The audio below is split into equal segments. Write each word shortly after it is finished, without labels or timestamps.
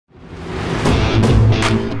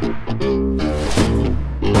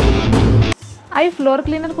आई floor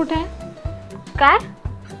cleaner कुठे आहे? काय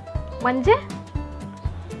म्हणजे?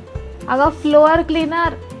 अगं फ्लोअर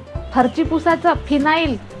क्लीनर, फरची पुसाचं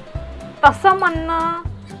फिनाईल, तसं म्हणणं.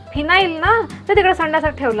 फिनाईल ना, तर तिकडे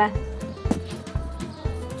संडासात ठेवलाय.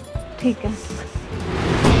 ठीक आहे.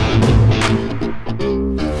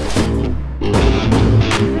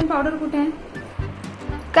 पावडर कुठे आहे?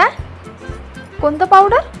 काय? कोणतं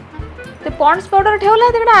पावडर? ते पॉन्ड्स पावडर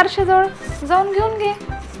ठेवलाय तिकडे आरशाजवळ, जाऊन घेऊन घे.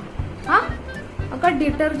 हा अगं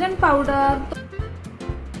डिटर्जंट पावडर.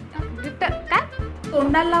 काय?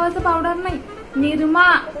 तोंडाला लावायचं पावडर नाही, निरमा.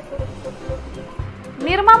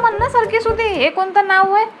 निरमा म्हणणं सारखीच होती. हे कोणतं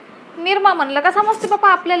नाव आहे? निरमा म्हणलं का समजते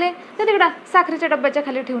बापा आपल्याला. ते तिकडं साखरेच्या डब्याच्या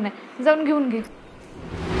खाली ठेवून आहे, जाऊन घेऊन घे.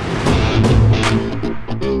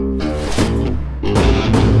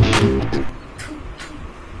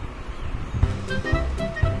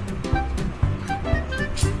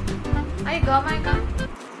 आई गम आहे का?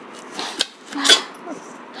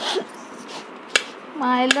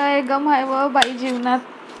 मायला गम आहे व बाई जीवनात.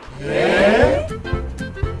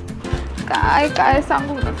 काय काय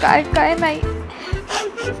सांगू ना, काय काय नाही.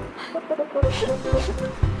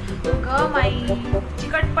 गम आई,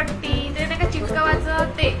 चिकटपट्टी, ते नाही का चिटकवायचं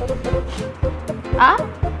ते. आ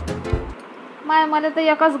माय, मला तर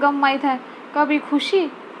एकच गम माहित आहे, कभी खुशी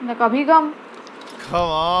न कभी गम.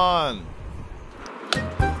 Come on.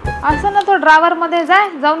 असं ना, तो ड्रायव्हर मध्ये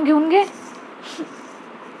जाऊन घेऊन घे.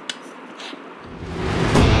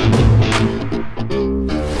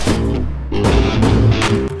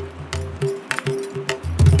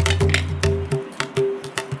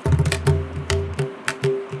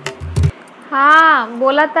 हा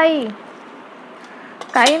बोला ताई.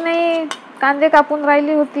 काही नाही, कांदे कापून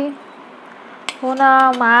राहिली होती. हो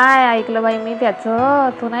ना, माय ऐकलं बाई मी त्याचं.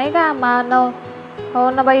 तो नाही का मानव, हो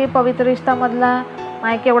ना बाई, पवित्र रिश्ता मधला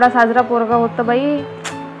माय केवढा साजरा पोरगा होतं बाई.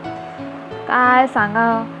 काय सांगा,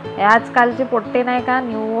 आजकालचे पोट्टे नाही का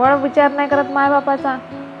निव्वळ विचार नाही करत माय बापाचा.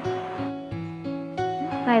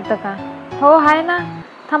 नाही तर का. हो आहे ना,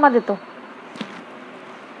 थांबा देतो.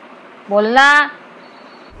 बोल ना.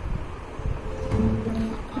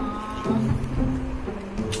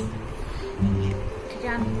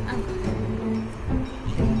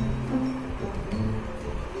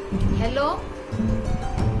 Hello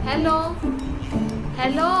hello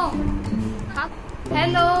hello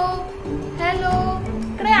hello hello,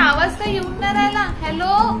 इकडे आवाज तर येऊन नाही राहिला.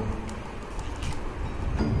 हॅलो.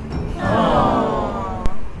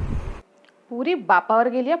 पुरी बापावर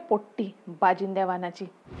गेली पोट्टी बाजिंद्या वानाची.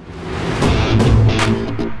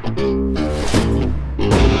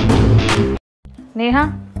 नेहा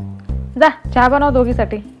जा चहा बनव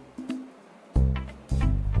दोघीसाठी.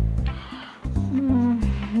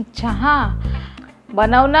 चहा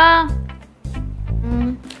बनव ना.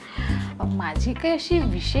 माझी काही अशी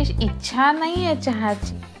विशेष इच्छा नाही आहे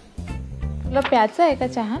चहाची. तुला प्यायचं आहे का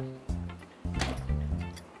चहा?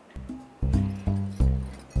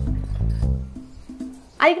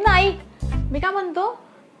 ऐक ना आई, मी काय म्हणतो,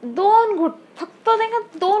 2 घुट फक्त, नाही का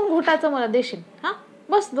 2 घुटाचं मला देशील? हा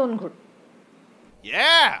बस 2 घुट.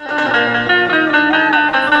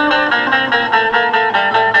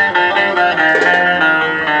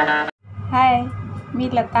 हाय, मी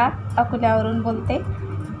लता अकोल्यावरून बोलते.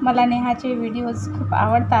 मला नेहाचे व्हिडिओज खूप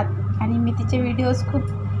आवडतात आणि मी तिचे व्हिडिओज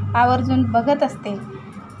खूप आवर्जून बघत असते.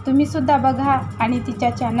 तुम्हीसुद्धा बघा आणि तिच्या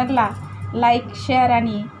चॅनलला लाईक, शेअर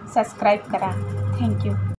आणि सबस्क्राईब करा. थँक्यू.